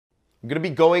I'm going to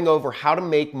be going over how to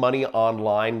make money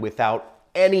online without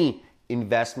any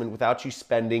investment, without you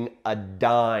spending a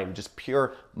dime, just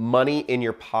pure money in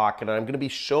your pocket. And I'm going to be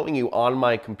showing you on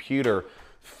my computer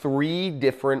 3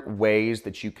 different ways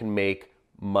that you can make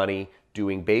money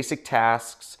doing basic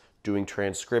tasks, doing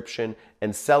transcription,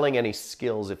 and selling any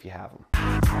skills if you have them.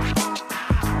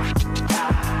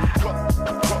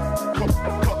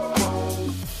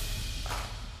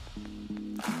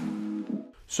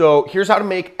 So here's how to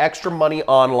make extra money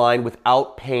online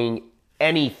without paying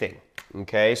anything,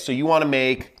 okay? So you wanna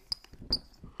make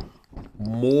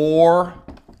more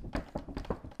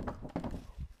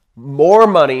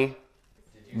money,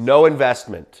 no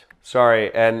investment.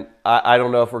 Sorry, and I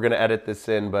don't know if we're gonna edit this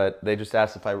in, but they just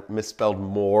asked if I misspelled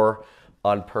more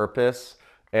on purpose.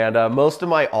 And most of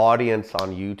my audience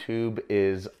on YouTube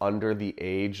is under the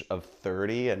age of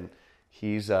 30, and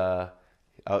he's, you're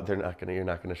not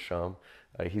gonna show him.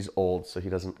 He's old, so he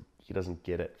doesn't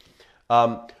get it.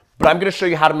 But I'm gonna show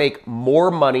you how to make more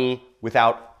money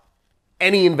without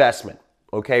any investment,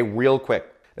 okay, real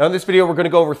quick. Now in this video, we're gonna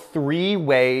go over 3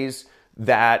 ways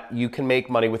that you can make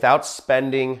money without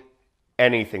spending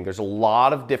anything. There's a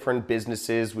lot of different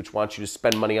businesses which want you to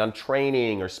spend money on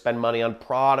training or spend money on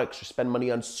products or spend money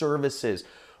on services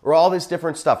or all this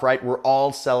different stuff, right? We're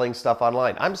all selling stuff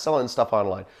online. I'm selling stuff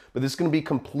online, but this is gonna be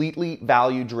completely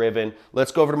value driven.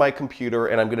 Let's go over to my computer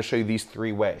and I'm gonna show you these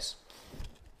 3 ways.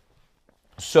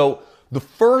 So the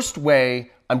first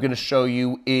way I'm gonna show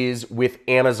you is with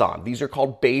Amazon. These are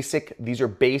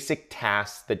basic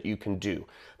tasks that you can do.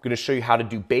 I'm gonna show you how to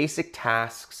do basic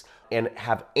tasks and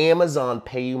have Amazon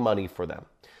pay you money for them.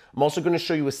 I'm also gonna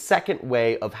show you a second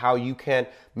way of how you can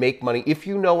make money if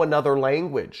you know another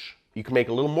language. You can make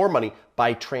a little more money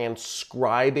by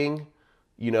transcribing,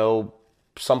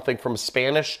 something from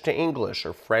Spanish to English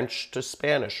or French to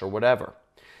Spanish or whatever.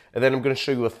 And then I'm going to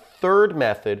show you a third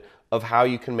method of how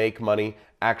you can make money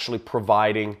actually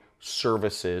providing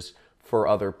services for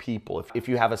other people. If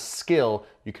you have a skill,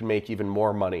 you can make even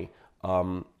more money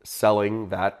selling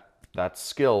that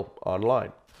skill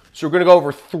online. So we're going to go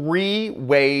over 3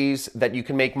 ways that you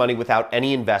can make money without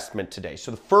any investment today. So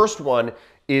the first one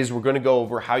is we're going to go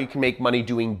over how you can make money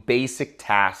doing basic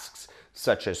tasks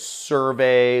such as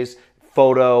surveys,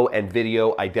 photo and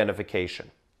video identification.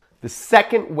 The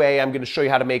second way I'm going to show you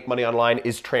how to make money online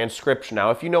is transcription.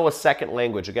 Now, if you know a second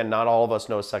language, again, not all of us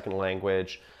know a second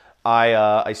language.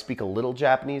 I speak a little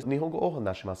Japanese,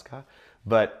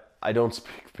 but I don't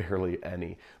speak barely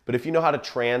any. But if you know how to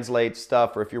translate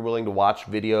stuff, or if you're willing to watch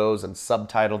videos and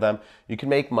subtitle them, you can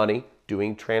make money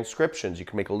doing transcriptions. You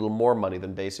can make a little more money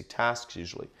than basic tasks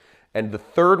usually. And the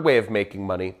third way of making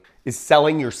money is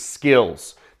selling your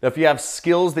skills. Now, if you have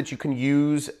skills that you can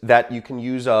use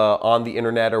on the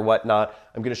internet or whatnot,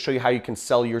 I'm going to show you how you can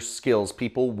sell your skills.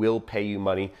 People will pay you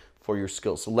money for your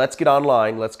skills. So let's get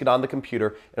online, let's get on the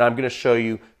computer, and I'm going to show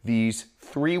you these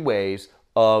 3 ways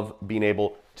of being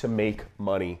able to make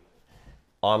money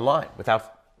online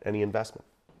without any investment.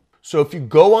 So if you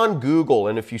go on Google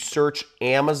and if you search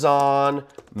Amazon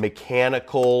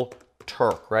Mechanical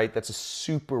Turk, right? That's a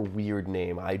super weird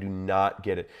name. I do not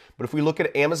get it. But if we look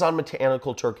at Amazon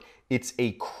Mechanical Turk, it's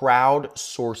a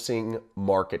crowdsourcing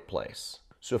marketplace.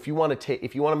 So if you want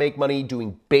to make money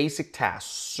doing basic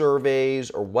tasks, surveys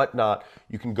or whatnot,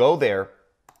 you can go there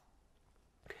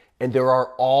and there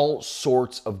are all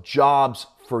sorts of jobs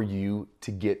for you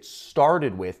to get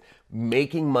started with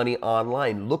making money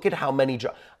online. Look at how many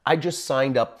jobs. I just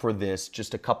signed up for this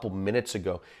just a couple minutes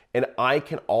ago and I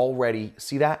can already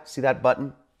see that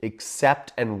button,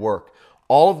 accept and work.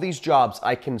 All of these jobs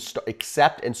I can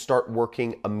accept and start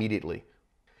working immediately.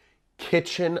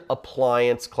 Kitchen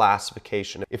appliance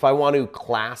classification. If I want to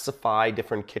classify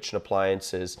different kitchen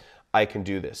appliances, I can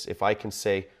do this. If I can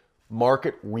say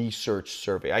market research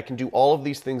survey, I can do all of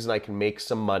these things and I can make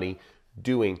some money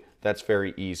doing. That's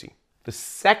very easy. The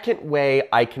second way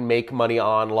I can make money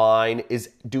online is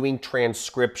doing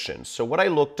transcription. So what I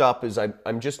looked up is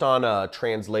I'm just on a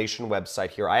translation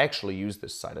website here. I actually use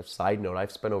this site. A side note,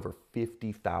 I've spent over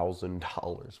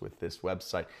 $50,000 with this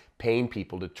website paying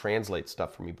people to translate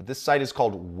stuff for me. But this site is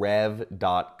called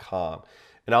rev.com.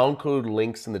 And I'll include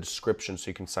links in the description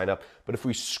so you can sign up. But if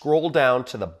we scroll down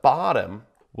to the bottom,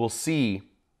 we'll see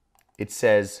it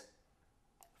says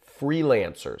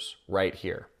freelancers right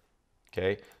here.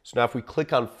 Okay, so now if we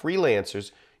click on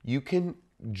freelancers, you can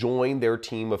join their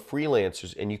team of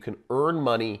freelancers and you can earn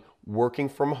money working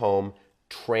from home,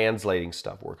 translating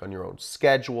stuff, work on your own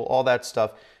schedule, all that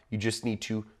stuff. You just need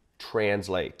to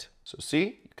translate. So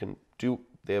see, you can do,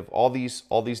 they have all these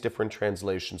different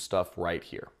translation stuff right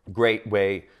here. Great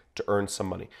way to earn some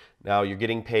money. Now you're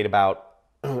getting paid about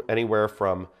anywhere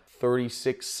from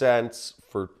 36 cents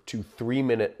to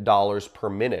 $3 per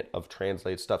minute of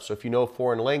translated stuff. So if you know a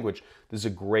foreign language, this is a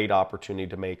great opportunity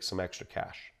to make some extra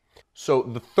cash. So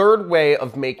the third way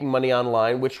of making money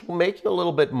online, which will make you a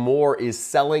little bit more, is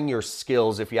selling your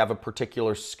skills if you have a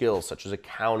particular skill, such as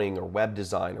accounting or web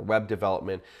design or web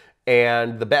development.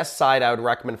 And the best site I would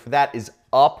recommend for that is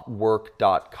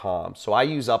Upwork.com. So I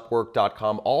use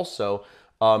Upwork.com also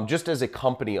just as a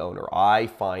company owner. I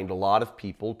find a lot of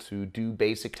people to do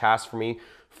basic tasks for me,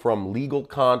 from legal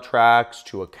contracts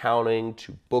to accounting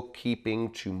to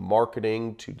bookkeeping to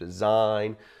marketing to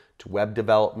design to web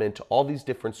development, to all these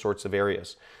different sorts of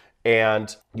areas.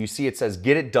 And you see it says,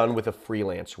 get it done with a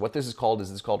freelancer. What this is called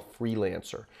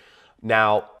freelancer.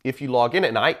 Now, if you log in,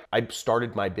 and I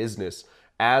started my business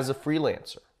as a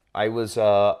freelancer. I was,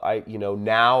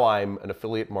 now I'm an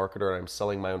affiliate marketer and I'm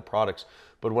selling my own products.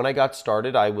 But when I got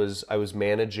started, I was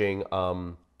managing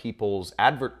people's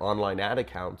online ad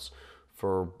accounts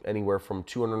for anywhere from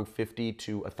 $250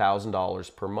 to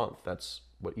 $1,000 per month. That's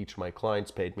what each of my clients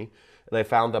paid me. And I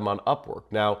found them on Upwork.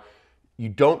 Now, you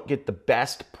don't get the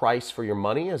best price for your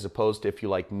money as opposed to if you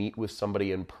like meet with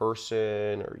somebody in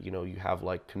person or, you have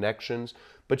like connections,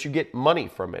 but you get money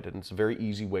from it. And it's a very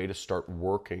easy way to start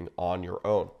working on your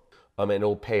own. And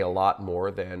it'll pay a lot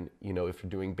more than, if you're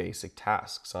doing basic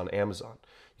tasks on Amazon.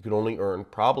 You can only earn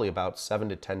probably about $7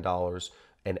 to $10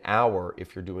 an hour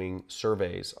if you're doing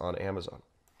surveys on Amazon.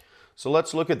 So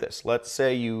let's look at this. Let's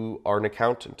say you are an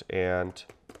accountant and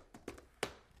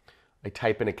I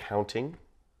type in accounting,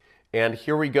 and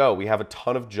here we go. We have a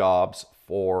ton of jobs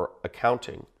for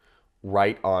accounting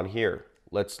right on here.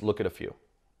 Let's look at a few.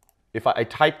 If I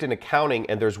typed in accounting,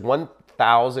 and there's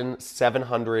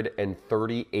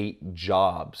 1,738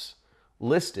 jobs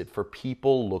listed for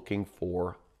people looking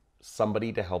for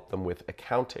somebody to help them with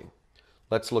accounting.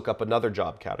 Let's look up another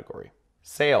job category.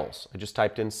 Sales. I just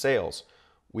typed in sales.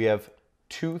 We have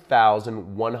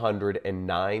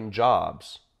 2,109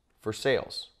 jobs for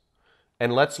sales.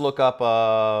 And let's look up,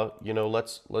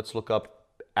 let's look up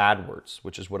AdWords,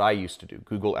 which is what I used to do,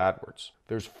 Google AdWords.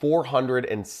 There's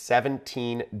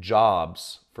 417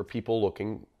 jobs for people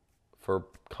looking for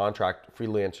contract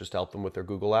freelancers to help them with their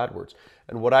Google AdWords.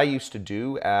 And what I used to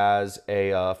do as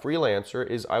a freelancer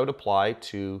is I would apply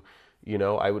to,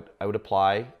 I would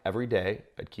apply every day.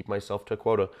 I'd keep myself to a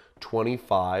quota,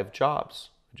 25 jobs.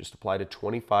 I just apply to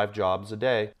 25 jobs a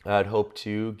day. I'd hope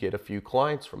to get a few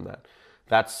clients from that.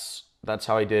 That's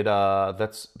how I did,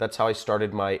 that's how I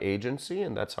started my agency,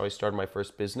 and that's how I started my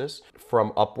first business. From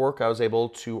Upwork, I was able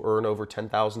to earn over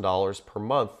 $10,000 per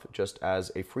month just as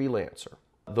a freelancer.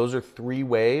 Those are 3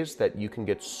 ways that you can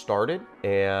get started,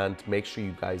 and make sure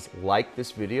you guys like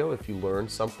this video if you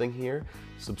learned something here.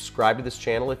 Subscribe to this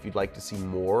channel if you'd like to see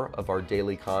more of our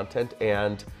daily content,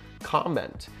 and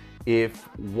comment. If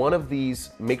one of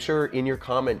these, make sure in your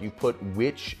comment you put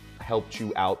which helped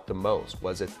you out the most.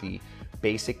 Was it the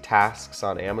basic tasks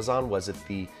on Amazon? Was it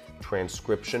the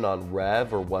transcription on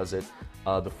Rev? Or was it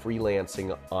the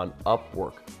freelancing on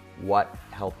Upwork? What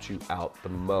helped you out the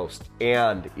most?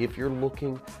 And if you're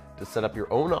looking to set up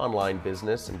your own online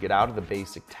business and get out of the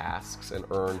basic tasks and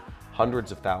earn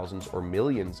hundreds of thousands or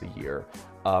millions a year,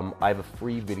 I have a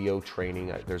free video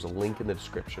training. There's a link in the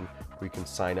description where you can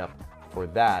sign up for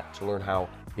that to learn how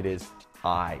it is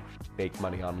I make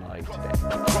money online today.